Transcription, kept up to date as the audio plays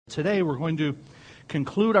Today we're going to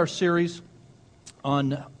conclude our series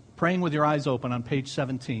on Praying with Your Eyes Open on page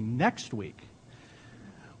 17. Next week,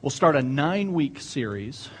 we'll start a 9-week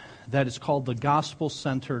series that is called The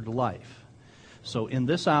Gospel-Centered Life. So in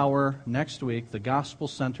this hour, next week, The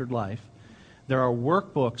Gospel-Centered Life, there are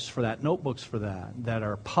workbooks for that, notebooks for that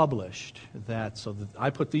are published. I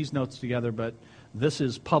put these notes together, but this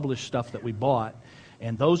is published stuff that we bought.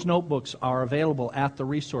 And those notebooks are available at the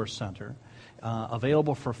Resource Center.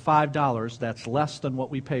 Available for $5. That's less than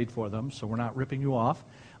what we paid for them, so we're not ripping you off,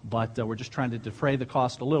 but we're just trying to defray the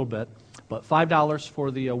cost a little bit. But $5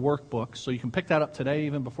 for the workbook, so you can pick that up today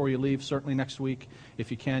even before you leave. Certainly next week,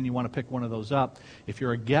 if you can, you want to pick one of those up. If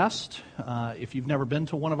you're a guest, if you've never been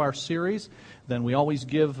to one of our series, then we always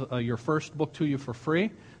give your first book to you for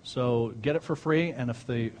free. So get it for free, and if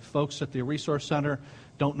the folks at the Resource Center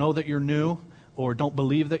don't know that you're new or don't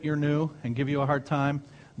believe that you're new and give you a hard time,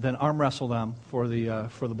 then arm wrestle them for the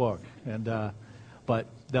book, but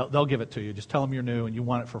they'll give it to you. Just tell them you're new and you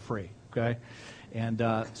want it for free, okay? And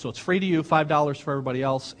so it's free to you, $5 for everybody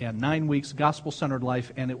else, and 9 weeks, gospel-centered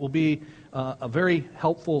life, and it will be a very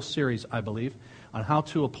helpful series, I believe, on how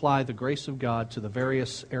to apply the grace of God to the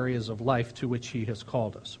various areas of life to which He has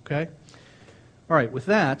called us, okay? All right, with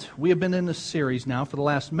that, we have been in this series now for the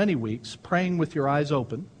last many weeks, praying with your eyes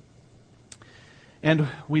open. And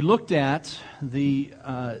we looked at the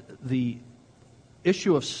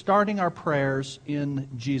issue of starting our prayers in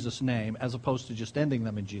Jesus' name as opposed to just ending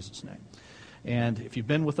them in Jesus' name. And if you've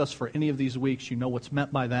been with us for any of these weeks, you know what's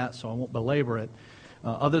meant by that, so I won't belabor it,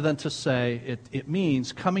 other than to say it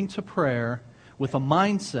means coming to prayer with a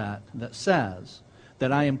mindset that says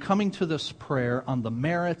that I am coming to this prayer on the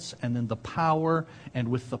merits and in the power and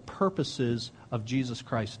with the purposes of Jesus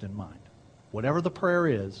Christ in mind. Whatever the prayer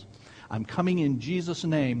is, I'm coming in Jesus'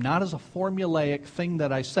 name, not as a formulaic thing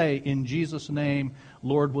that I say, in Jesus' name,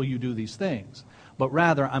 Lord, will you do these things? But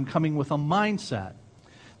rather, I'm coming with a mindset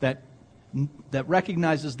that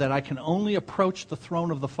recognizes that I can only approach the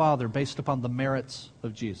throne of the Father based upon the merits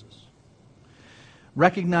of Jesus.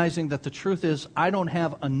 Recognizing that the truth is, I don't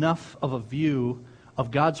have enough of a view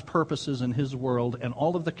of God's purposes in His world and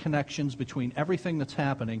all of the connections between everything that's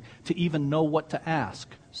happening to even know what to ask,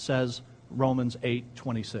 says Romans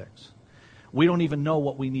 8:26. We don't even know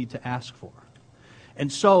what we need to ask for.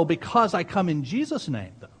 And so, because I come in Jesus'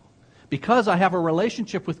 name, though, because I have a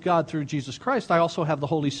relationship with God through Jesus Christ, I also have the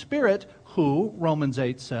Holy Spirit who, Romans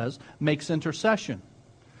 8 says, makes intercession.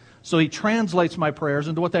 So He translates my prayers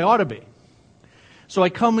into what they ought to be. So I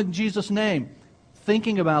come in Jesus' name,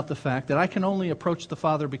 thinking about the fact that I can only approach the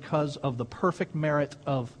Father because of the perfect merit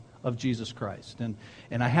of Jesus Christ. And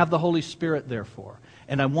I have the Holy Spirit, therefore.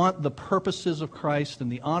 And I want the purposes of Christ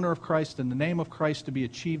and the honor of Christ and the name of Christ to be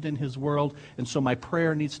achieved in His world. And so my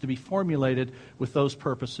prayer needs to be formulated with those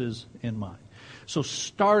purposes in mind. So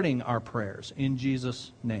starting our prayers in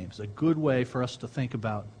Jesus' name is a good way for us to think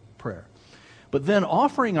about prayer. But then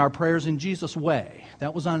offering our prayers in Jesus' way.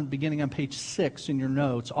 That was beginning on page 6 in your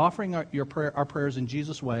notes. Offering our prayers in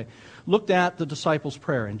Jesus' way. Looked at the disciples'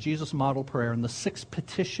 prayer and Jesus' model prayer and the 6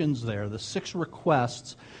 petitions there, the 6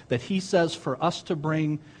 requests that He says for us to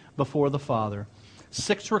bring before the Father.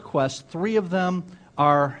 6 requests. 3 of them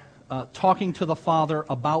are talking to the Father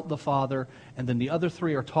about the Father, and then the other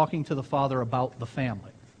 3 are talking to the Father about the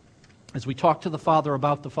family. As we talk to the Father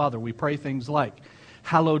about the Father, we pray things like,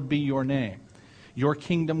 hallowed be your name. Your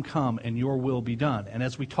kingdom come and your will be done. And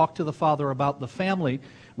as we talk to the Father about the family,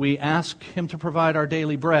 we ask Him to provide our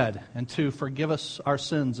daily bread and to forgive us our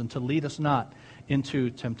sins and to lead us not into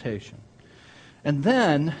temptation. And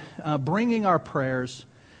then bringing our prayers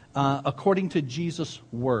according to Jesus'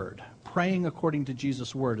 Word. Praying according to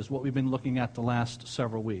Jesus' Word is what we've been looking at the last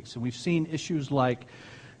several weeks. And we've seen issues like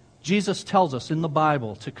Jesus tells us in the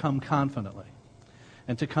Bible to come confidently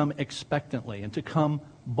and to come expectantly and to come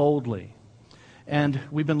boldly. And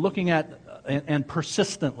we've been looking at and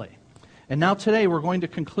persistently. And now today we're going to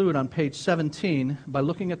conclude on page 17 by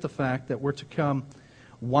looking at the fact that we're to come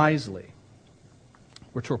wisely.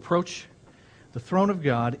 We're to approach the throne of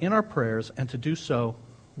God in our prayers and to do so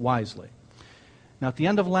wisely. Now at the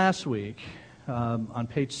end of last week, on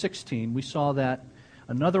page 16, we saw that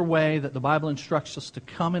another way that the Bible instructs us to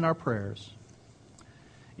come in our prayers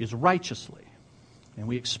is righteously. And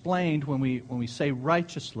we explained when we say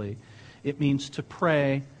righteously, it means to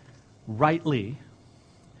pray rightly,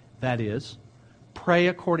 that is, pray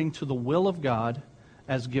according to the will of God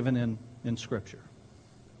as given in Scripture.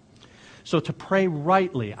 So to pray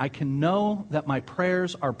rightly, I can know that my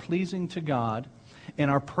prayers are pleasing to God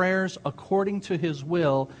and are prayers according to His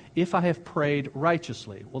will if I have prayed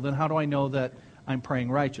righteously. Well, then how do I know that I'm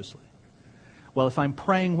praying righteously? Well, if I'm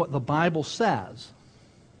praying what the Bible says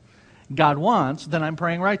God wants, then I'm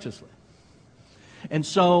praying righteously. And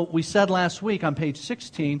so we said last week on page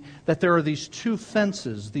 16 that there are these two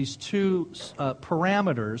fences, these two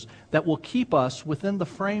parameters that will keep us within the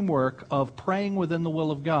framework of praying within the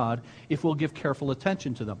will of God if we'll give careful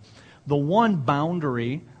attention to them. The one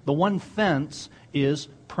boundary, the one fence is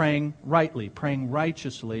praying rightly, praying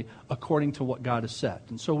righteously according to what God has said.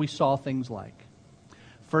 And so we saw things like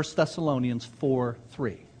 1 Thessalonians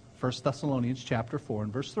 4:3. 1 Thessalonians chapter 4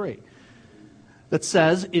 and verse 3. That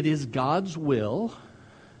says, it is God's will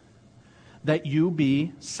that you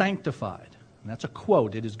be sanctified. And that's a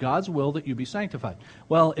quote. It is God's will that you be sanctified.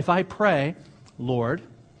 Well, if I pray, Lord,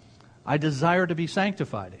 I desire to be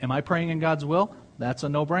sanctified. Am I praying in God's will? That's a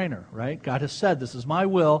no-brainer, right? God has said, this is my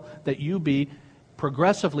will that you be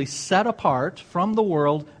progressively set apart from the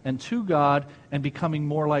world and to God and becoming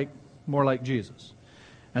more like Jesus.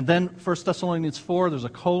 And then 1 Thessalonians 4, there's a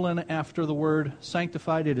colon after the word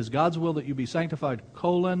sanctified. It is God's will that you be sanctified,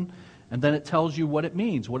 colon. And then it tells you what it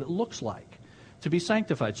means, what it looks like to be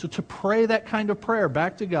sanctified. So to pray that kind of prayer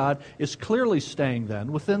back to God is clearly staying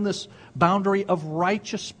then within this boundary of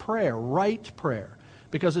righteous prayer, right prayer,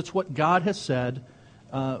 because it's what God has said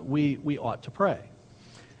we ought to pray.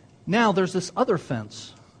 Now there's this other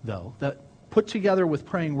fence, though, that put together with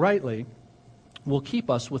praying rightly will keep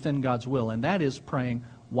us within God's will, and that is praying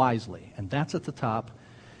wisely. And that's at the top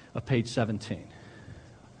of page 17.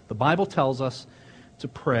 The Bible tells us to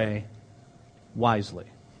pray wisely.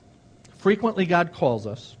 Frequently, God calls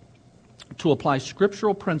us to apply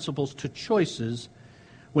scriptural principles to choices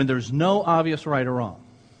when there's no obvious right or wrong.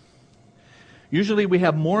 Usually we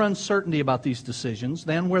have more uncertainty about these decisions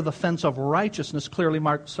than where the fence of righteousness clearly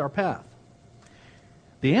marks our path.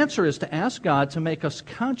 The answer is to ask God to make us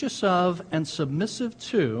conscious of and submissive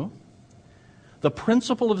to the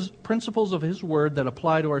principles of His Word that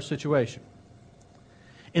apply to our situation.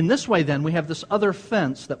 In this way, then, we have this other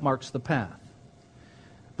fence that marks the path.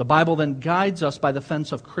 The Bible then guides us by the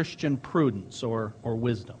fence of Christian prudence or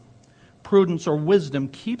wisdom. Prudence or wisdom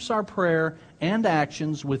keeps our prayer and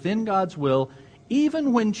actions within God's will,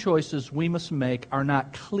 even when choices we must make are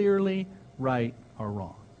not clearly right or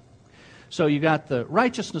wrong. So you got the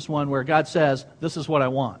righteousness one where God says, this is what I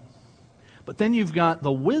want. But then you've got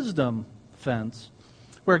the wisdom fence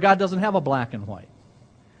where God doesn't have a black and white.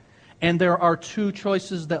 And there are two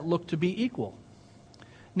choices that look to be equal.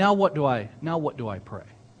 Now what do I pray?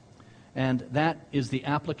 And that is the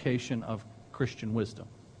application of Christian wisdom.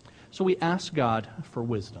 So we ask God for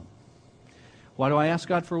wisdom. Why do I ask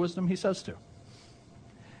God for wisdom? He says to.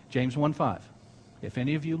 James 1:5. If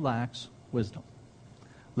any of you lacks wisdom,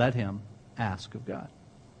 let him ask of God.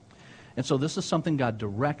 And so this is something God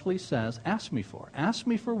directly says, ask me for. Ask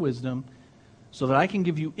me for wisdom so that I can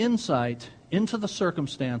give you insight into the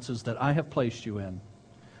circumstances that I have placed you in,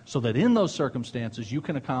 so that in those circumstances you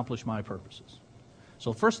can accomplish my purposes.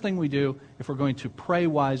 So the first thing we do, if we're going to pray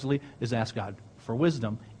wisely, is ask God for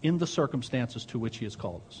wisdom in the circumstances to which He has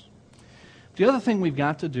called us. The other thing we've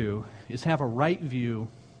got to do is have a right view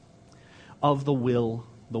of the will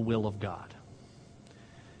of God.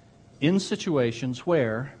 In situations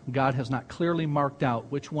where God has not clearly marked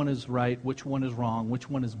out which one is right, which one is wrong, which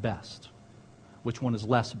one is best, which one is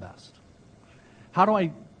less best. How do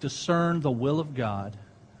I discern the will of God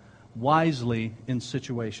wisely in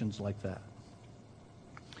situations like that?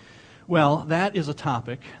 Well, that is a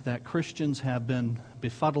topic that Christians have been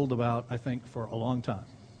befuddled about, I think, for a long time.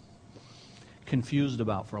 Confused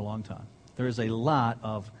about for a long time. There is a lot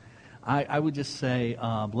of, I would just say,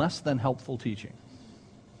 less than helpful teaching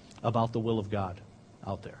about the will of God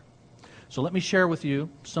out there. So let me share with you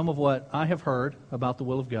some of what I have heard about the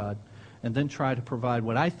will of God, and then try to provide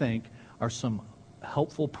what I think are some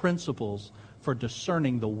helpful principles for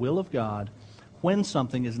discerning the will of God when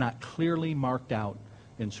something is not clearly marked out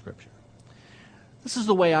in Scripture. This is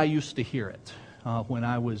the way I used to hear it when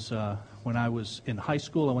I was in high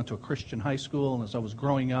school. I went to a Christian high school, and as I was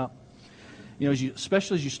growing up, you know,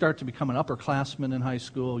 especially as you start to become an upperclassman in high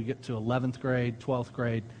school, you get to 11th grade, 12th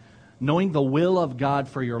grade, knowing the will of God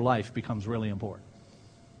for your life becomes really important.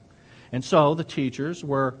 And so the teachers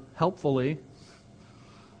were helpfully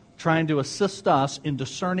trying to assist us in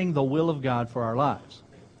discerning the will of God for our lives.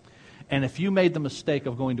 And if you made the mistake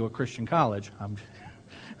of going to a Christian college,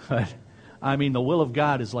 I mean, the will of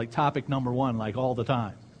God is like topic number one, like all the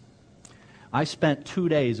time. I spent 2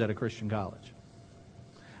 days at a Christian college.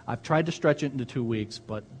 I've tried to stretch it into 2 weeks,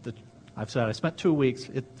 but I've said I spent 2 weeks.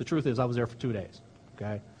 The truth is I was there for 2 days.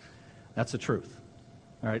 Okay? That's the truth.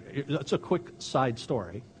 All right? It's a quick side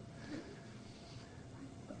story.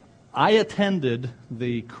 I attended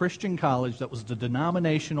the Christian college that was the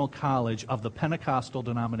denominational college of the Pentecostal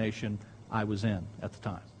denomination I was in at the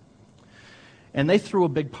time. And they threw a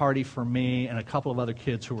big party for me and a couple of other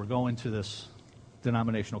kids who were going to this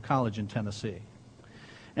denominational college in Tennessee.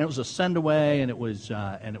 And it was a send away, and it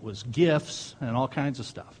was gifts and all kinds of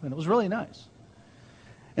stuff. And it was really nice.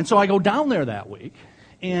 And so I go down there that week,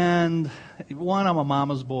 and one, I'm a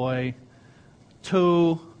mama's boy.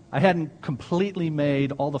 Two, I hadn't completely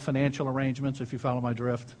made all the financial arrangements, if you follow my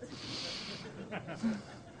drift.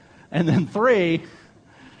 And then three,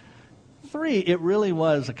 it really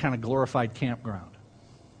was a kind of glorified campground.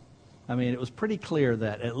 I mean, it was pretty clear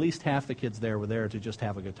that at least half the kids there were there to just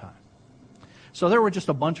have a good time. So there were just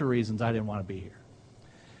a bunch of reasons I didn't want to be here.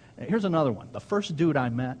 Here's another one. The first dude I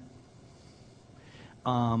met,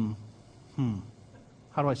 how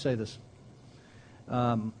do I say this?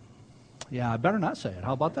 Yeah, I better not say it.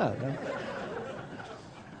 How about that?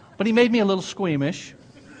 But he made me a little squeamish.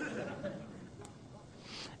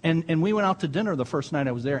 And we went out to dinner the first night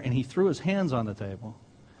I was there, and he threw his hands on the table,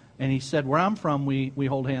 and he said, where I'm from, we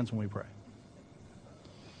hold hands when we pray.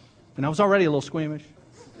 And I was already a little squeamish.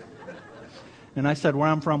 And I said, where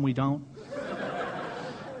I'm from, we don't.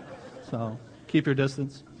 So keep your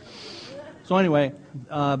distance. So anyway,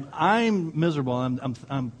 I'm miserable.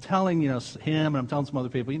 I'm telling him, and I'm telling some other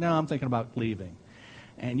people, I'm thinking about leaving.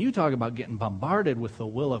 And you talk about getting bombarded with the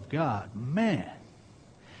will of God. Man,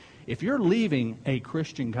 if you're leaving a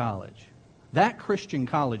Christian college, that Christian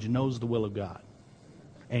college knows the will of God.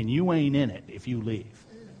 And you ain't in it if you leave.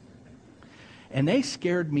 And they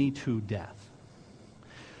scared me to death.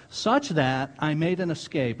 Such that I made an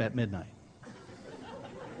escape at midnight.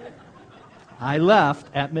 I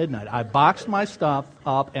left at midnight. I boxed my stuff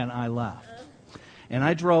up and I left. And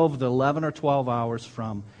I drove the 11 or 12 hours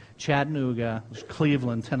from Chattanooga,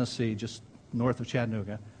 Cleveland, Tennessee, just north of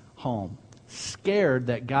Chattanooga, home, scared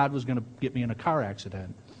that God was going to get me in a car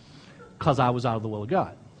accident because I was out of the will of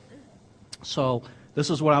God. So this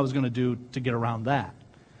is what I was going to do to get around that.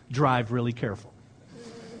 Drive really careful.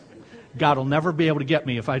 God will never be able to get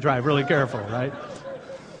me if I drive really careful, right?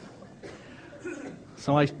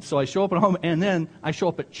 So I show up at home, and then I show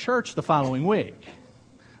up at church the following week.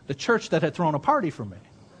 The church that had thrown a party for me.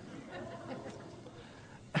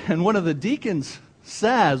 And one of the deacons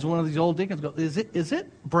says, one of these old deacons goes, is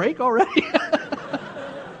it break already?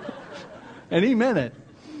 And he meant it.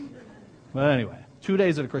 But anyway, 2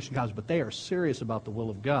 days at a Christian college, but they are serious about the will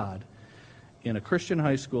of God in a Christian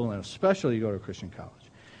high school, and especially you go to a Christian college.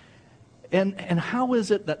 And how is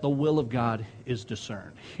it that the will of God is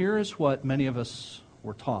discerned? Here is what many of us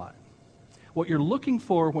were taught. What you're looking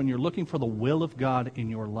for when you're looking for the will of God in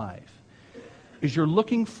your life is you're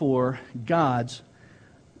looking for God's,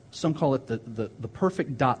 some call it the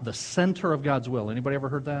perfect dot, the center of God's will. Anybody ever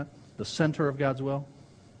heard that? The center of God's will?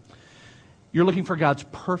 You're looking for God's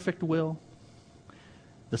perfect will,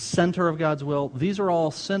 the center of God's will. These are all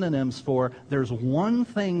synonyms for there's one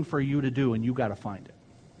thing for you to do and you got to find it.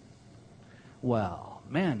 Well,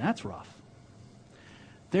 man, that's rough.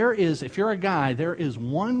 There is, if you're a guy, there is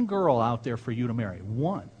one girl out there for you to marry.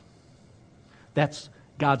 One. That's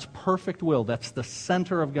God's perfect will. That's the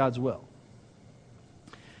center of God's will.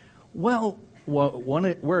 Well,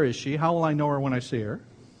 where is she? How will I know her when I see her?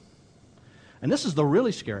 And this is the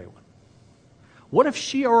really scary one. What if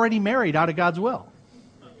she already married out of God's will?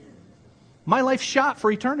 My life's shot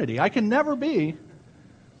for eternity. I can never be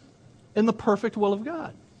in the perfect will of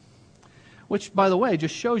God. Which, by the way,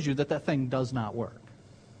 just shows you that that thing does not work.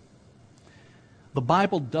 The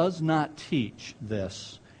Bible does not teach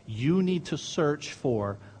this. You need to search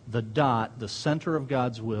for the dot, the center of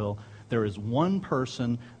God's will. There is one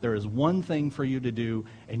person, there is one thing for you to do,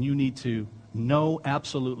 and you need to know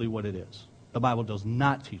absolutely what it is. The Bible does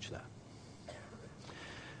not teach that.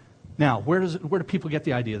 Now, where do people get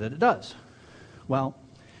the idea that it does? Well,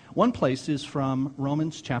 one place is from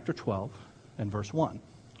Romans chapter 12 and verse 1.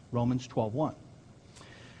 Romans 12:1,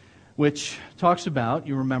 which talks about,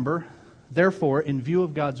 you remember, therefore, in view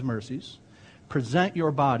of God's mercies, present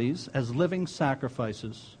your bodies as living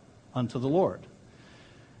sacrifices unto the Lord.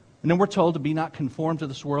 And then we're told to be not conformed to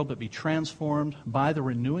this world, but be transformed by the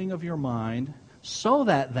renewing of your mind, so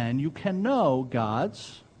that then you can know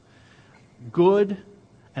God's good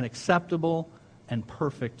and acceptable and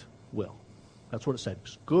perfect will. That's what it said.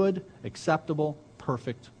 Good, acceptable,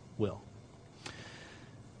 perfect will.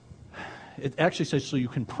 It actually says so you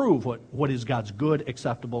can prove what is God's good,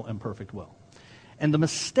 acceptable, and perfect will. And the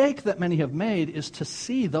mistake that many have made is to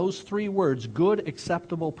see those three words, good,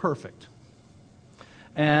 acceptable, perfect,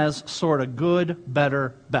 as sort of good,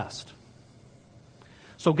 better, best.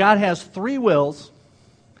 So God has three wills,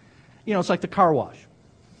 it's like the car wash.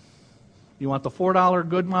 You want the $4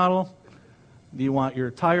 good model? Do you want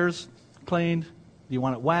your tires cleaned? Do you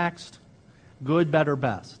want it waxed? Good, better,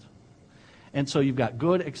 best. And so you've got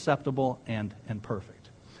good, acceptable, and perfect.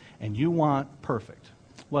 And you want perfect.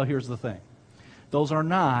 Well, here's the thing.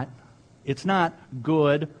 It's not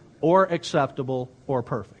good or acceptable or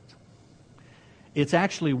perfect. It's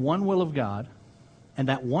actually one will of God, and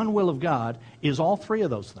that one will of God is all three of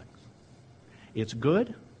those things. It's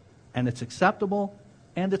good, and it's acceptable,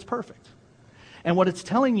 and it's perfect. And what it's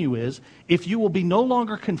telling you is, if you will be no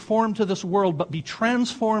longer conformed to this world, but be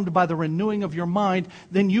transformed by the renewing of your mind,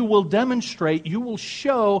 then you will demonstrate, you will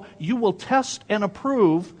show, you will test and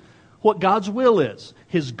approve what God's will is,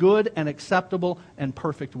 His good and acceptable and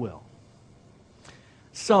perfect will.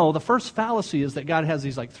 So the first fallacy is that God has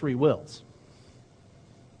these like three wills.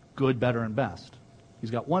 Good, better, and best. He's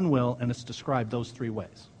got one will, and it's described those three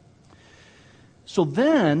ways. So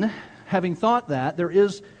then, having thought that, there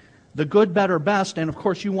is the good, better, best, and of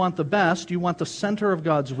course you want the best, you want the center of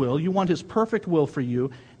God's will, you want His perfect will for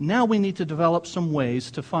you. Now we need to develop some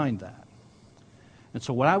ways to find that. And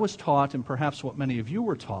so what I was taught, and perhaps what many of you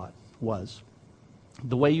were taught, was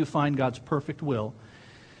the way you find God's perfect will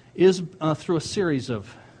is through a series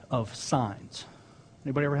of signs.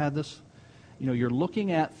 Anybody ever had this? You're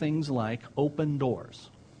looking at things like open doors.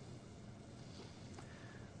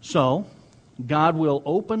 So, God will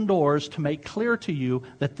open doors to make clear to you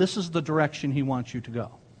that this is the direction He wants you to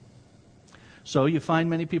go. So you find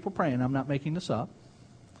many people praying. I'm not making this up.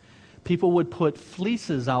 People would put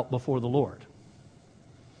fleeces out before the Lord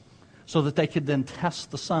so that they could then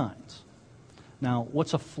test the signs. Now,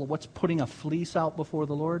 what's putting a fleece out before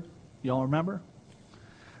the Lord? You all remember?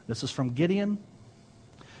 This is from Gideon.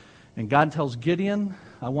 And God tells Gideon,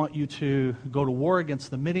 I want you to go to war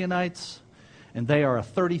against the Midianites. And they are a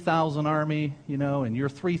 30,000 army, and you're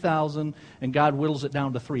 3,000. And God whittles it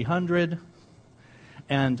down to 300.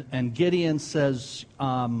 And Gideon says,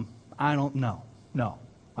 I don't know. No,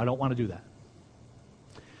 I don't want to do that.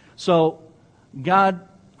 So, God,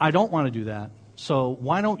 I don't want to do that. So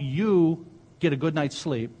why don't you get a good night's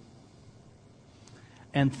sleep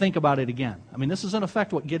and think about it again? I mean, this is in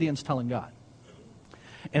effect what Gideon's telling God.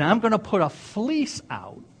 And I'm going to put a fleece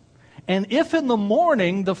out. And if in the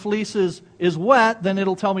morning the fleece is wet, then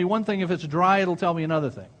it'll tell me one thing. If it's dry, it'll tell me another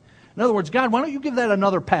thing. In other words, God, why don't you give that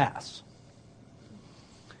another pass?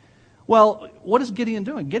 Well, what is Gideon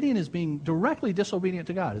doing? Gideon is being directly disobedient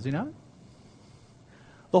to God, is he not?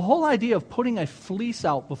 The whole idea of putting a fleece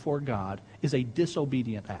out before God is a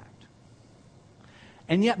disobedient act.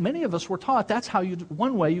 And yet many of us were taught that's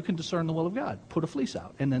one way you can discern the will of God. Put a fleece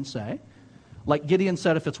out and then say, like Gideon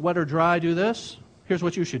said, if it's wet or dry, do this. Here's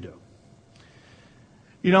what you should do.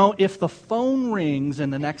 If the phone rings in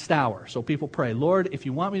the next hour, so people pray, Lord, if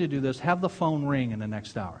you want me to do this, have the phone ring in the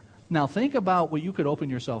next hour. Now think about what you could open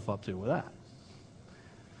yourself up to with that.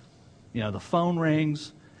 The phone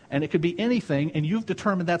rings, and it could be anything, and you've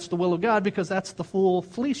determined that's the will of God because that's the full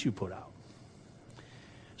fleece you put out.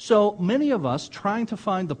 So many of us, trying to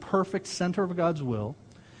find the perfect center of God's will,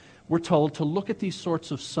 were told to look at these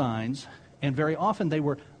sorts of signs, and very often they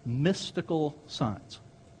were mystical signs.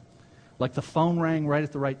 Like the phone rang right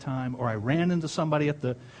at the right time, or I ran into somebody at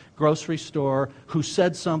the grocery store who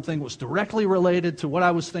said something was directly related to what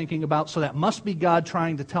I was thinking about, so that must be God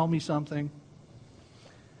trying to tell me something.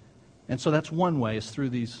 And so that's one way, is through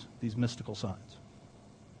these mystical signs.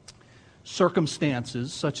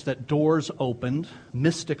 Circumstances such that doors opened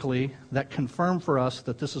mystically that confirm for us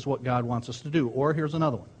that this is what God wants us to do. Or here's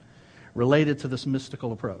another one, related to this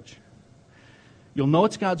mystical approach. You'll know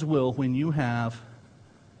it's God's will when you have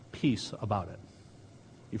peace about it.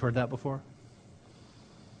 You've heard that before?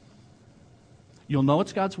 You'll know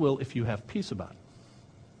it's God's will if you have peace about it.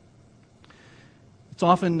 It's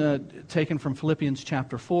often taken from Philippians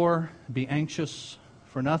chapter 4, be anxious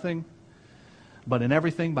for nothing, but in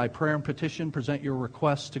everything by prayer and petition present your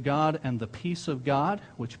requests to God, and the peace of God,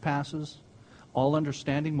 which passes all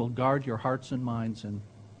understanding, will guard your hearts and minds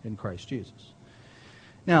in Christ Jesus.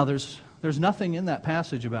 Now, there's nothing in that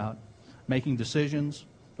passage about making decisions,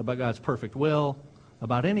 about God's perfect will,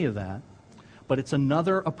 about any of that. But it's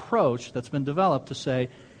another approach that's been developed to say,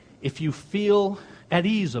 if you feel at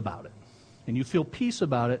ease about it, and you feel peace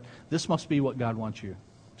about it, this must be what God wants you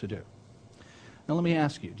to do. Now let me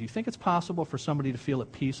ask you, do you think it's possible for somebody to feel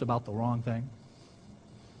at peace about the wrong thing?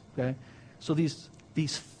 Okay? So these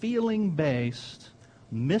feeling-based,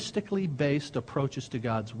 mystically based approaches to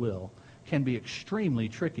God's will can be extremely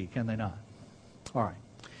tricky, can they not? All right.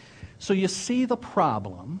 So you see the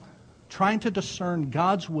problem, trying to discern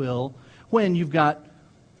God's will when you've got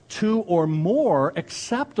two or more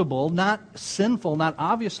acceptable, not sinful, not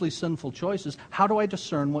obviously sinful choices, how do I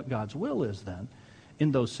discern what God's will is then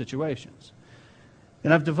in those situations?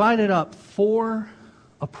 And I've divided up 4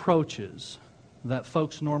 approaches that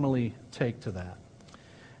folks normally take to that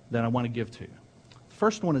I want to give to you. The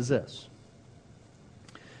first one is this: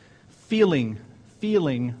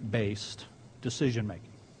 feeling-based decision making.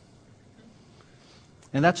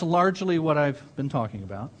 And that's largely what I've been talking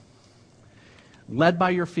about. Led by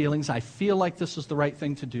your feelings, I feel like this is the right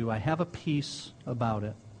thing to do. I have a peace about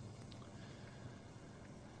it.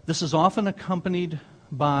 This is often accompanied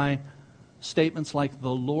by statements like, the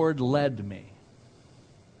Lord led me.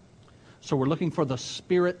 So we're looking for the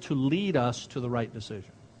Spirit to lead us to the right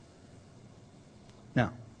decision.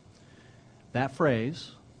 Now, that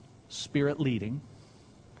phrase, Spirit leading,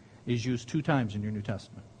 is used 2 times in your New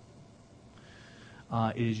Testament.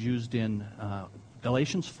 It is used in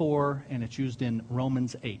Galatians 4, and it's used in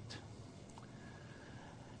Romans 8.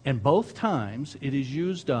 And both times it is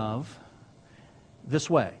used of this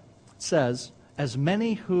way. It says, as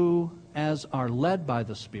many who as are led by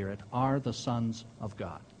the Spirit are the sons of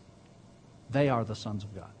God. They are the sons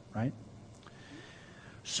of God, right?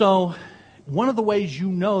 So one of the ways you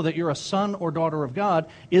know that you're a son or daughter of God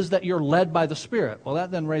is that you're led by the Spirit. Well,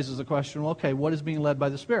 that then raises the question, well, okay, what is being led by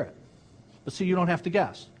the Spirit? But see, you don't have to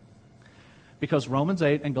guess, because Romans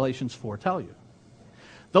 8 and Galatians 4 tell you.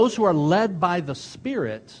 Those who are led by the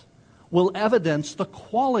Spirit will evidence the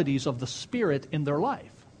qualities of the Spirit in their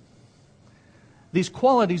life. These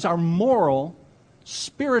qualities are moral,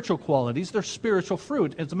 spiritual qualities. They're spiritual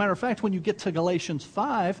fruit. As a matter of fact, when you get to Galatians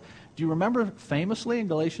 5, do you remember famously in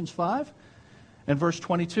Galatians 5? In verse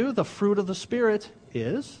 22, the fruit of the Spirit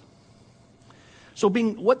is... So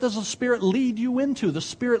what does the Spirit lead you into? The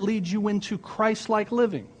Spirit leads you into Christ-like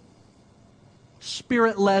living.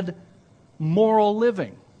 Spirit-led moral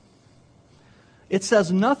living. It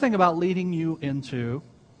says nothing about leading you into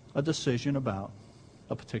a decision about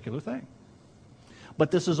a particular thing.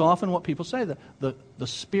 But this is often what people say, that the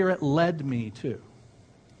Spirit led me to.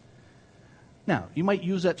 Now, you might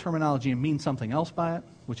use that terminology and mean something else by it,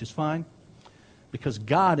 which is fine, because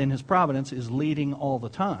God in His providence is leading all the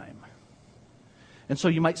time. And so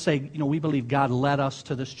you might say, we believe God led us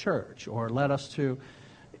to this church, or led us to,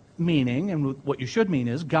 meaning, and what you should mean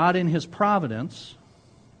is, God in His providence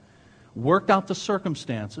worked out the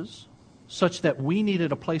circumstances such that we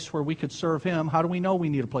needed a place where we could serve Him. How do we know we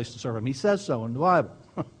need a place to serve Him? He says so in the Bible.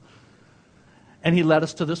 And He led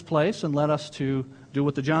us to this place and led us to do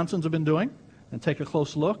what the Johnsons have been doing and take a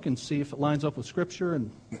close look and see if it lines up with Scripture and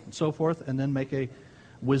so forth, and then make a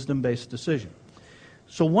wisdom-based decision.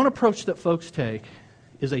 So one approach that folks take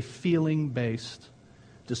is a feeling-based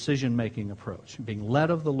decision-making approach, being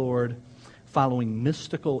led of the Lord, following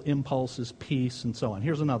mystical impulses, peace, and so on.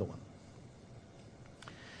 Here's another one.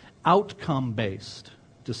 Outcome-based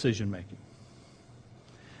decision-making.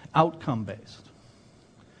 Outcome-based.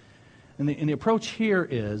 And the approach here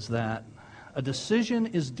is that a decision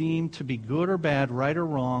is deemed to be good or bad, right or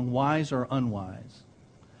wrong, wise or unwise,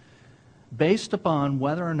 based upon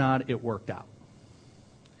whether or not it worked out.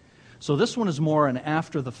 So this one is more an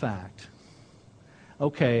after the fact.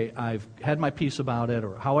 Okay, I've had my peace about it,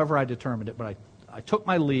 or however I determined it, but I took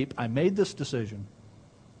my leap, I made this decision,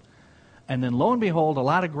 and then lo and behold, a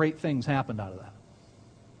lot of great things happened out of that.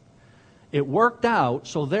 It worked out,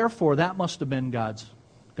 so therefore that must have been God's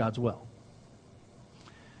will.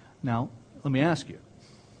 Now, let me ask you,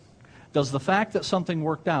 does the fact that something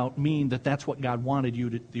worked out mean that that's what God wanted you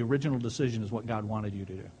to, the original decision is what God wanted you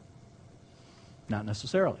to do? Not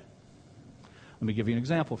necessarily. Let me give you an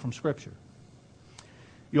example from Scripture.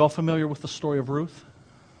 You all familiar with the story of Ruth?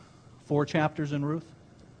 4 chapters in Ruth.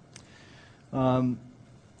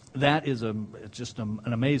 That is just an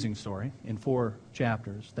amazing story in 4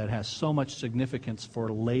 chapters that has so much significance for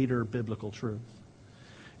later biblical truth,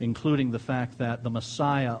 including the fact that the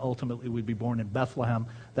Messiah ultimately would be born in Bethlehem.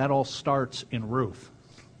 That all starts in Ruth.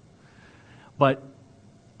 But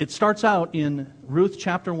it starts out in Ruth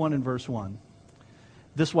chapter 1 and verse 1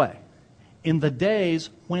 this way. In the days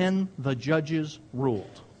when the judges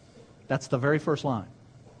ruled. That's the very first line.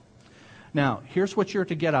 Now, here's what you're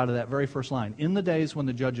to get out of that very first line. In the days when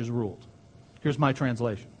the judges ruled. Here's my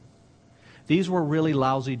translation. These were really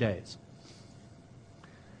lousy days.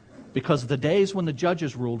 Because the days when the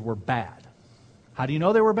judges ruled were bad. How do you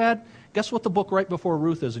know they were bad? Guess what the book right before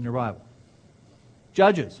Ruth is in your Bible?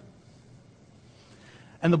 Judges.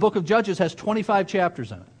 And the book of Judges has 25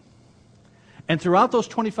 chapters in it. And throughout those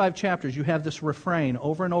 25 chapters, you have this refrain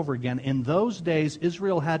over and over again. In those days,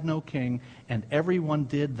 Israel had no king, and everyone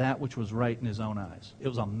did that which was right in his own eyes. It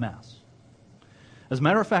was a mess. As a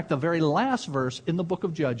matter of fact, the very last verse in the book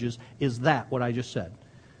of Judges is what I just said.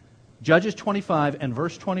 Judges 25 and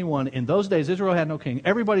verse 21, in those days Israel had no king.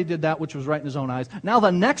 Everybody did that which was right in his own eyes. Now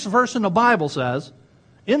the next verse in the Bible says,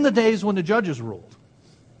 in the days when the judges ruled,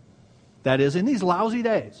 that is, in these lousy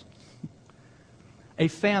days, a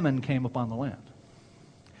famine came upon the land.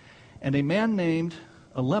 And a man named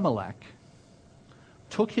Elimelech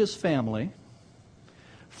took his family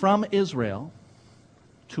from Israel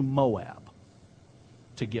to Moab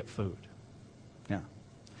to get food. Now,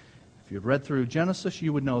 if you've read through Genesis,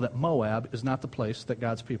 you would know that Moab is not the place that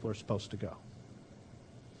God's people are supposed to go.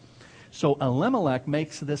 So Elimelech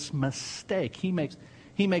makes this mistake. He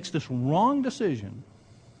makes this wrong decision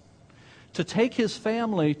to take his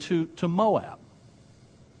family to Moab.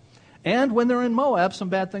 And when they're in Moab, some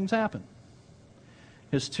bad things happen.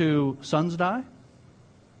 His 2 sons die.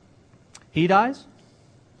 He dies.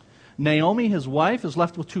 Naomi, his wife, is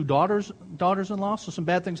left with 2 daughters-in-law, so some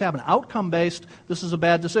bad things happen. Outcome-based, this is a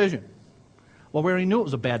bad decision. Well, we already knew it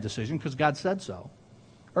was a bad decision because God said so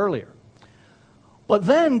earlier. But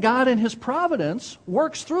then God in his providence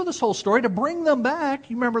works through this whole story to bring them back.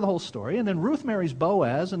 You remember the whole story. And then Ruth marries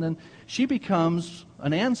Boaz, and then she becomes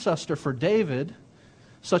an ancestor for David,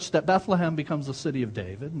 such that Bethlehem becomes the city of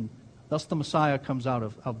David, and thus the Messiah comes out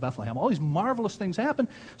of Bethlehem. All these marvelous things happen.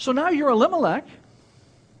 So now you're Elimelech,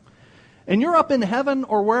 and you're up in heaven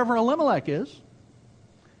or wherever Elimelech is,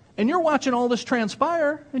 and you're watching all this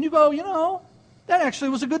transpire, and you go, that actually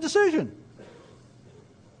was a good decision.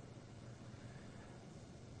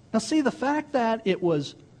 Now see, the fact that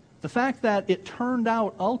it turned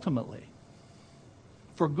out ultimately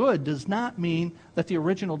for good does not mean that the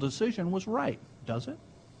original decision was right, does it?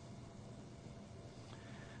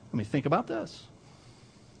 Let me think about this.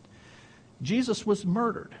 Jesus was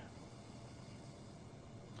murdered.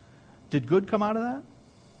 Did good come out of that?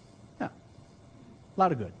 Yeah. A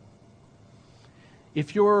lot of good.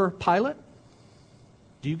 If you're Pilate,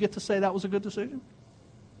 do you get to say that was a good decision?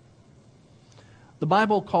 The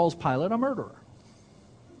Bible calls Pilate a murderer.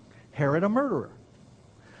 Herod a murderer.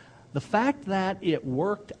 The fact that it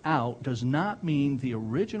worked out does not mean the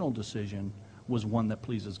original decision was one that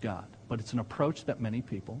pleases God. But it's an approach that many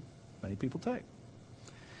people take.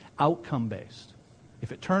 Outcome-based.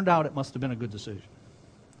 If it turned out, it must have been a good decision.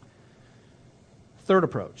 Third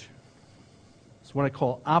approach is what I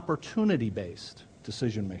call opportunity-based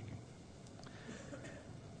decision-making.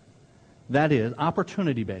 That is,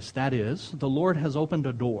 opportunity-based. That is, the Lord has opened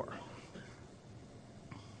a door,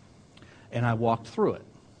 and I walked through it.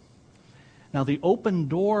 Now, the open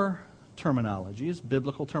door terminology is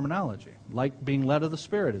biblical terminology. Like being led of the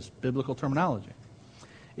Spirit is biblical terminology.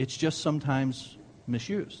 It's just sometimes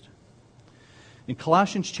misused. In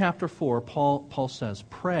Colossians chapter 4, Paul says,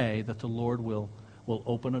 pray that the Lord will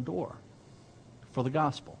open a door for the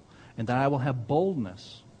gospel, and that I will have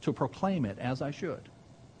boldness to proclaim it as I should.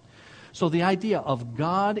 So the idea of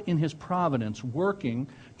God in his providence working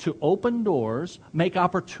to open doors, make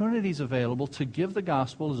opportunities available to give the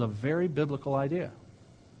gospel is a very biblical idea.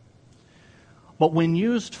 But when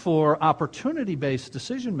used for opportunity-based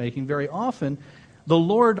decision-making, very often, the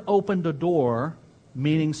Lord opened a door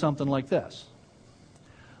meaning something like this.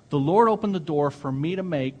 The Lord opened the door for me to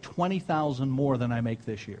make $20,000 more than I make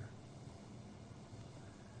this year.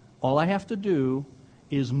 All I have to do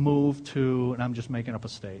is move to, and I'm just making up a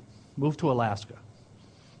state, move to Alaska.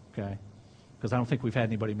 Okay? Because I don't think we've had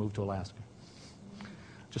anybody move to Alaska.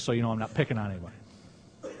 Just so you know, I'm not picking on anybody.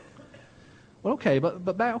 Well, okay, but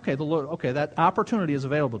the Lord, okay, that opportunity is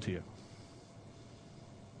available to you.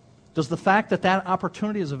 Does the fact that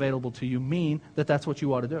opportunity is available to you mean that that's what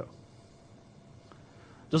you ought to do?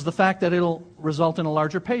 Does the fact that it'll result in a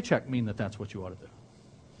larger paycheck mean that that's what you ought to do?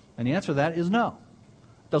 And the answer to that is no.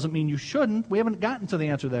 Doesn't mean you shouldn't. We haven't gotten to the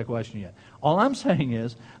answer to that question yet. All I'm saying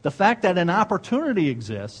is the fact that an opportunity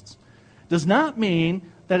exists does not mean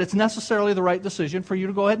that it's necessarily the right decision for you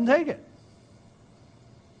to go ahead and take it.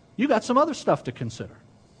 You got some other stuff to consider.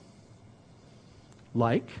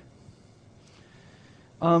 Like,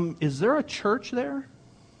 is there a church there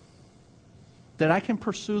that I can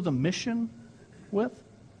pursue the mission with?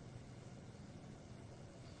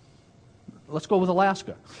 Let's go with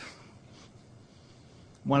Alaska.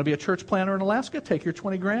 Want to be a church planner in Alaska? Take your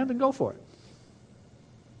 $20,000 and go for it.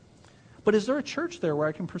 But is there a church there where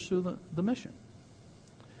I can pursue the mission?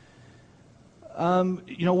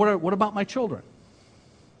 What about my children?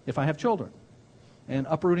 If I have children, and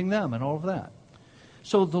uprooting them and all of that.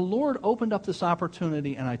 So the Lord opened up this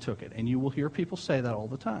opportunity and I took it. And you will hear people say that all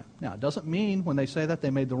the time. Now, it doesn't mean when they say that they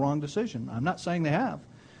made the wrong decision. I'm not saying they have.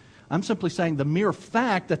 I'm simply saying the mere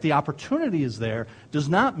fact that the opportunity is there does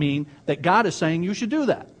not mean that God is saying you should do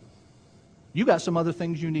that. You got some other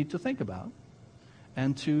things you need to think about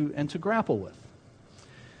and to grapple with.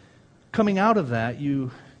 Coming out of that,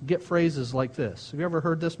 you get phrases like this. Have you ever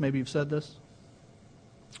heard this? Maybe you've said this.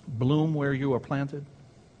 Bloom where you are planted.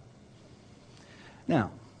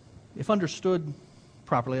 Now, if understood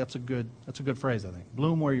properly, that's a good phrase, I think.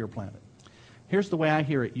 Bloom where you're planted. Here's the way I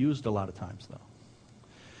hear it used a lot of times, though.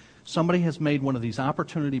 Somebody has made one of these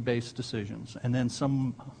opportunity-based decisions, and then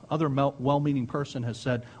some other well-meaning person has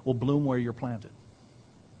said, well, bloom where you're planted.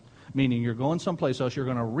 Meaning you're going someplace else, you're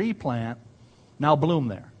going to replant, now bloom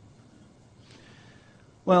there.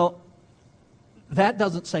 Well, that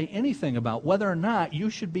doesn't say anything about whether or not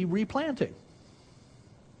you should be replanting.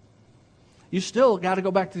 You still got to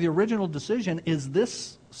go back to the original decision, is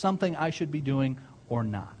this something I should be doing or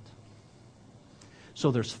not? So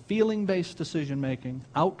there's feeling-based decision-making,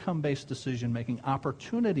 outcome-based decision-making,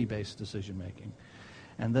 opportunity-based decision-making.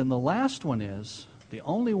 And then the last one is, the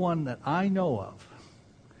only one that I know of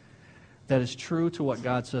that is true to what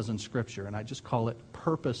God says in Scripture, and I just call it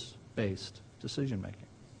purpose-based decision-making.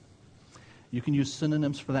 You can use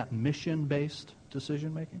synonyms for that, mission-based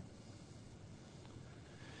decision-making.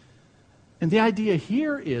 And the idea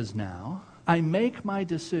here is now, I make my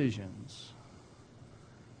decisions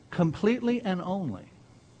completely and only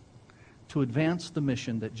to advance the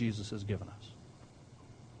mission that Jesus has given us.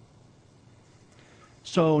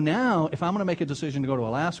 So now, if I'm going to make a decision to go to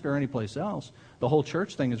Alaska or anyplace else, the whole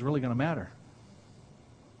church thing is really going to matter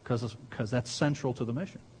because that's central to the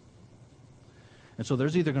mission. And so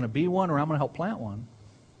there's either going to be one or I'm going to help plant one.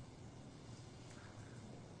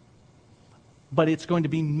 But it's going to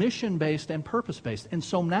be mission-based and purpose-based. And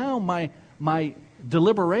so now my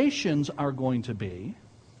deliberations are going to be,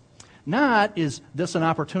 not, is this an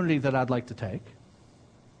opportunity that I'd like to take?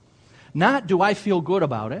 Not, do I feel good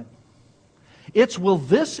about it? It's, will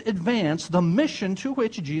this advance the mission to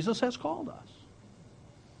which Jesus has called us?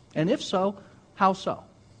 And if so, how so?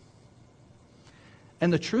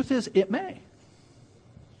 And the truth is, it may.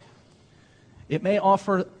 It may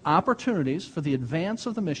offer opportunities for the advance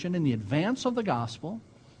of the mission and the advance of the gospel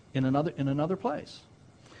in another place.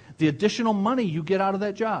 The additional money you get out of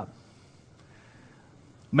that job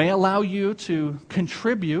may allow you to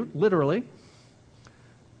contribute, literally,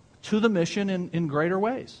 to the mission in greater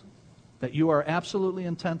ways that you are absolutely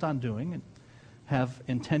intent on doing and have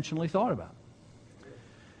intentionally thought about.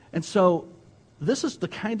 And so, this is the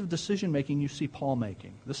kind of decision-making you see Paul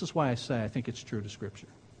making. This is why I say I think it's true to Scripture.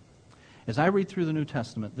 As I read through the New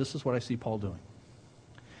Testament, this is what I see Paul doing.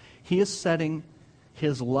 He is setting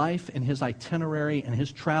his life and his itinerary and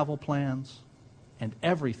his travel plans and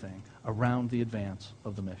everything around the advance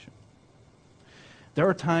of the mission. There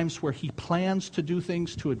are times where he plans to do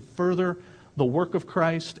things to further the work of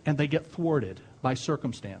Christ, and they get thwarted by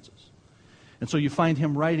circumstances. And so you find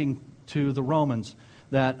him writing to the Romans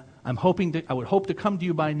that I would hope to come to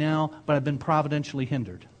you by now, but I've been providentially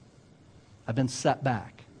hindered. I've been set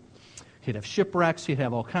back. He'd have shipwrecks, he'd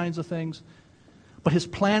have all kinds of things. But his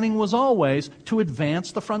planning was always to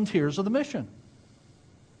advance the frontiers of the mission.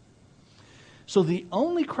 So the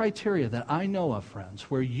only criteria that I know of, friends,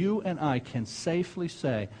 where you and I can safely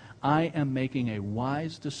say, I am making a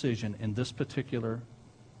wise decision in this particular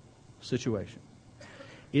situation,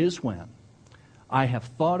 is when I have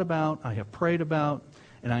thought about, I have prayed about,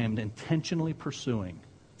 and I am intentionally pursuing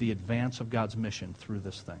the advance of God's mission through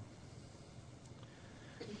this thing.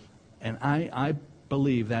 And I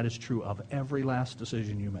believe that is true of every last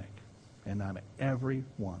decision you make. And I'm every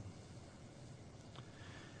one.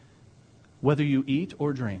 Whether you eat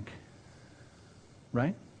or drink.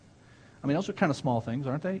 Right? I mean, those are kind of small things,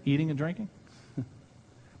 aren't they? Eating and drinking.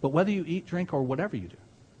 But whether you eat, drink, or whatever you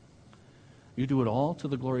do it all to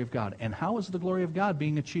the glory of God. And how is the glory of God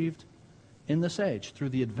being achieved in this age? Through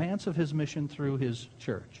the advance of His mission through His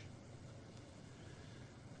church.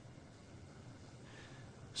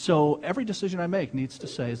 So every decision I make needs to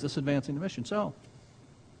say, is this advancing the mission? So,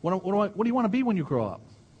 what do you want to be when you grow up?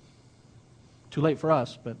 Too late for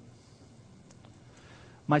us, but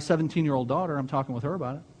my 17-year-old daughter, I'm talking with her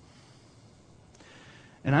about it.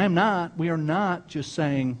 And we are not just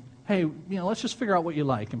saying, hey, let's just figure out what you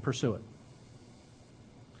like and pursue it.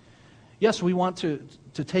 Yes, we want to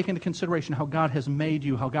take into consideration how God has made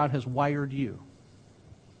you, how God has wired you.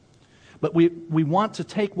 But we want to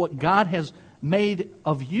take what God has made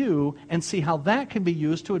of you and see how that can be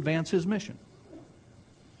used to advance His mission.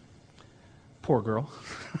 Poor girl.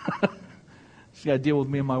 She's got to deal with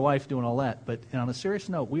me and my wife doing all that. But on a serious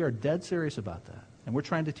note, we are dead serious about that. And we're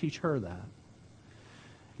trying to teach her that.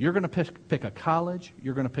 You're going to pick a college.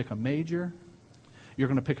 You're going to pick a major. You're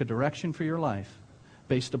going to pick a direction for your life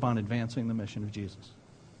based upon advancing the mission of Jesus.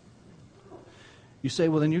 You say,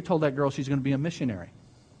 well, then you told that girl she's going to be a missionary.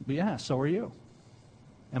 But yeah, so are you.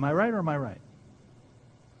 Am I right or am I right?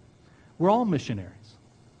 We're all missionaries.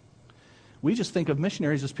 We just think of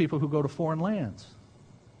missionaries as people who go to foreign lands.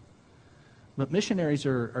 But missionaries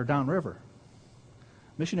are downriver.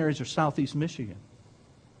 Missionaries are southeast Michigan.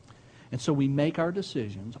 And so we make our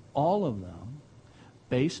decisions, all of them,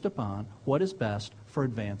 based upon what is best for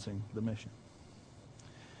advancing the mission.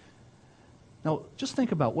 Now, just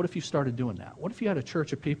think about, what if you started doing that? What if you had a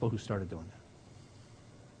church of people who started doing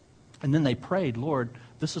that? And then they prayed, Lord,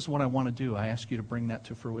 this is what I want to do. I ask you to bring that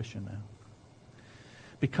to fruition now.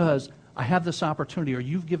 Because I have this opportunity, or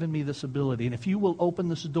you've given me this ability, and if you will open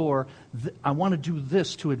this door, I want to do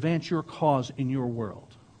this to advance your cause in your world.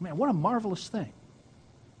 Man, what a marvelous thing.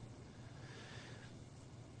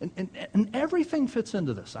 And everything fits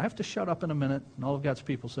into this. I have to shut up in a minute, and all of God's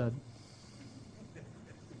people said.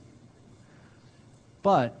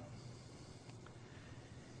 But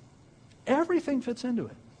everything fits into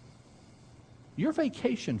it. Your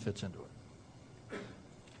vacation fits into it.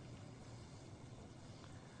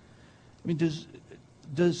 I mean, do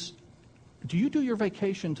you do your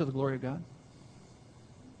vacation to the glory of God?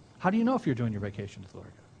 How do you know if you're doing your vacation to the glory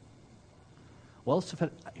of God? Well,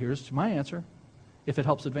 here's my answer. If it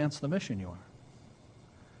helps advance the mission, you are.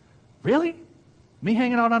 Really? Me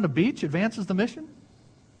hanging out on the beach advances the mission?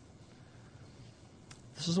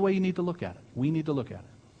 This is the way you need to look at it. We need to look at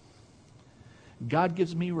it. God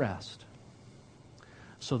gives me rest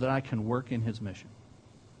so that I can work in His mission.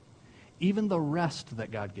 Even the rest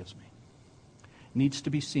that God gives me needs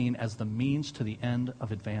to be seen as the means to the end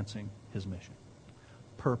of advancing His mission.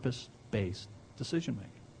 Purpose-based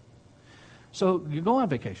decision-making. So you go on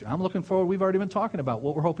vacation. I'm looking forward. We've already been talking about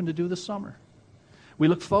what we're hoping to do this summer. We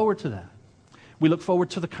look forward to that. We look forward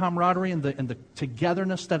to the camaraderie and the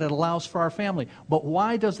togetherness that it allows for our family. But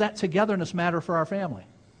why does that togetherness matter for our family?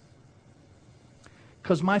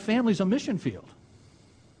 Because my family's a mission field.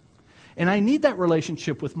 And I need that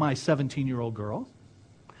relationship with my 17-year-old girl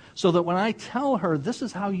so that when I tell her this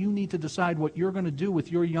is how you need to decide what you're going to do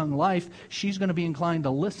with your young life, she's going to be inclined to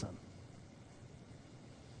listen.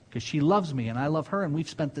 Because she loves me and I love her and we've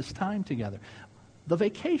spent this time together. The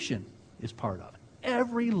vacation is part of it.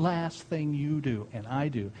 Every last thing you do and I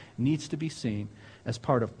do needs to be seen as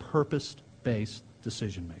part of purpose-based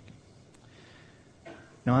decision-making.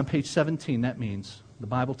 Now on page 17, that means the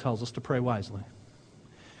Bible tells us to pray wisely.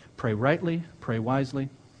 Pray rightly, pray wisely,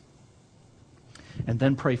 and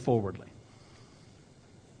then pray forwardly.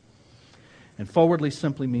 And forwardly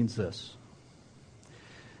simply means this,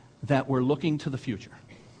 that we're looking to the future.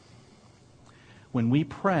 When we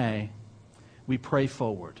pray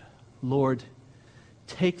forward. Lord,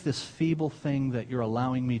 take this feeble thing that you're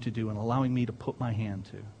allowing me to do and allowing me to put my hand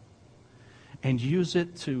to, and use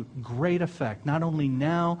it to great effect, not only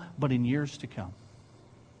now, but in years to come.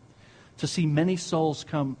 To see many souls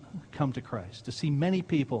come to Christ, to see many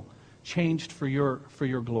people changed for your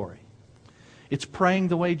glory. It's praying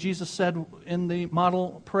the way Jesus said in the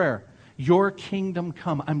model prayer, your kingdom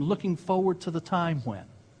come. I'm looking forward to the time when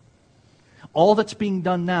all that's being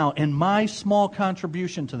done now, and my small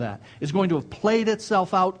contribution to that, is going to have played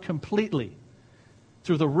itself out completely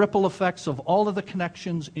through the ripple effects of all of the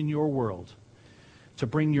connections in your world to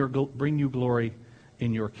bring you glory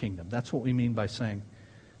in your kingdom. That's what we mean by saying,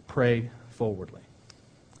 pray forwardly.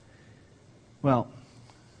 Well,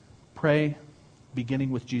 pray beginning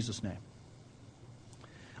with Jesus' name.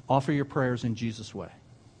 Offer your prayers in Jesus' way.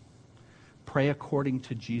 Pray according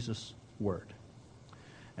to Jesus' word.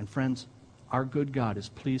 And friends, our good God is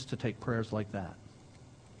pleased to take prayers like that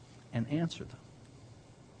and answer them.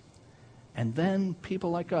 And then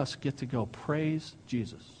people like us get to go, praise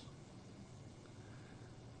Jesus.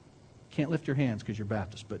 Can't lift your hands because you're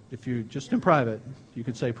Baptist, but if you're just in private, you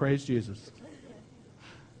could say, praise Jesus.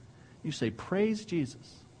 You say, praise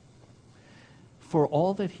Jesus for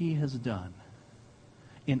all that He has done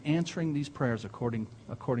in answering these prayers according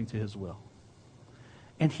to His will.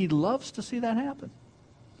 And He loves to see that happen.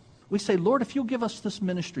 We say, Lord, if you'll give us this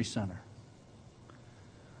ministry center,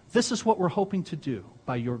 this is what we're hoping to do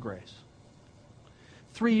by your grace.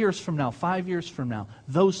 3 years from now, 5 years from now,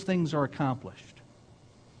 those things are accomplished.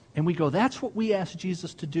 And we go, that's what we asked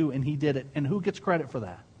Jesus to do, and He did it. And who gets credit for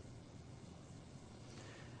that?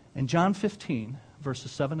 In John 15, verses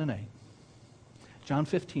 7 and 8, John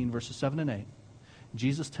 15, verses 7 and 8,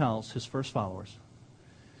 Jesus tells His first followers,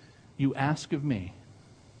 you ask of me,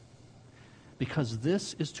 because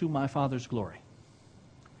this is to my Father's glory,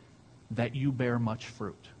 that you bear much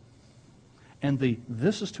fruit. And the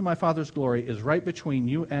 "this is to my Father's glory" is right between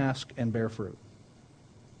you ask and bear fruit.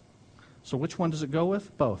 So which one does it go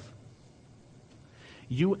with? Both.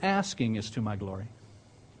 You asking is to my glory,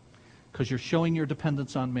 because you're showing your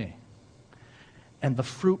dependence on me. And the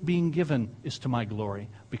fruit being given is to my glory,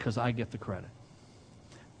 because I get the credit.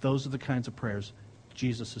 Those are the kinds of prayers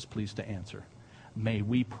Jesus is pleased to answer. May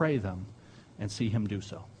we pray them and see him do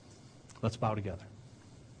so. Let's bow together.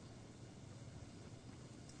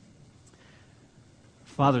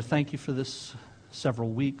 Father, thank you for this several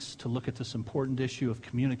weeks to look at this important issue of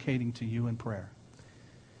communicating to you in prayer.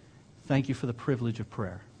 Thank you for the privilege of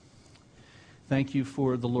prayer. Thank you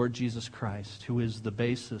for the Lord Jesus Christ, who is the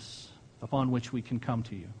basis upon which we can come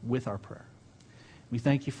to you with our prayer. We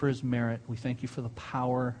thank you for his merit. We thank you for the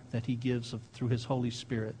power that he gives through his Holy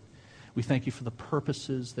Spirit. We thank you for the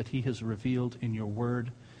purposes that he has revealed in your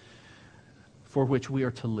word for which we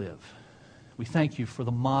are to live. We thank you for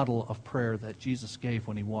the model of prayer that Jesus gave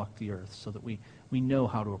when he walked the earth, so that we know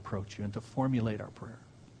how to approach you and to formulate our prayer.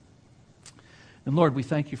 And Lord, we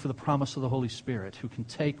thank you for the promise of the Holy Spirit, who can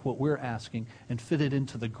take what we're asking and fit it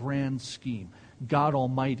into the grand scheme. God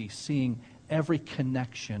Almighty seeing every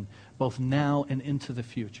connection, both now and into the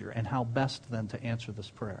future, and how best then to answer this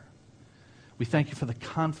prayer. We thank you for the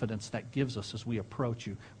confidence that gives us as we approach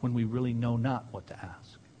you when we really know not what to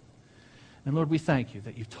ask. And Lord, we thank you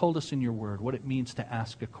that you've told us in your word what it means to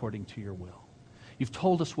ask according to your will. You've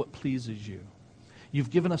told us what pleases you. You've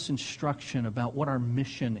given us instruction about what our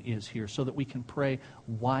mission is here so that we can pray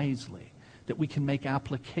wisely, that we can make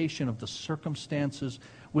application of the circumstances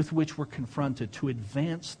with which we're confronted to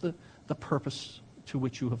advance the purpose to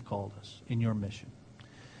which you have called us in your mission.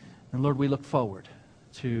 And Lord, we look forward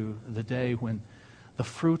to the day when the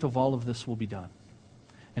fruit of all of this will be done.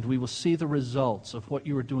 And we will see the results of what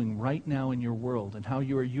you are doing right now in your world, and how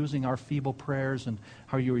you are using our feeble prayers and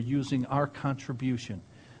how you are using our contribution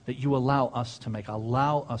that you allow us to make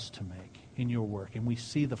in your work. And we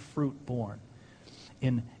see the fruit born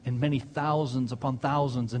in many thousands upon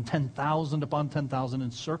thousands and 10,000 upon 10,000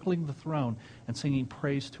 encircling the throne and singing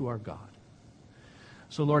praise to our God.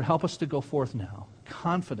 So Lord, help us to go forth now,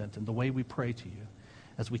 confident in the way we pray to you,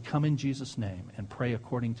 as we come in Jesus' name and pray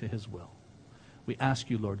according to his will. We ask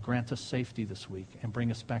you, Lord, grant us safety this week and bring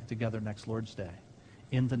us back together next Lord's Day.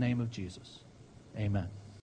 In the name of Jesus, amen.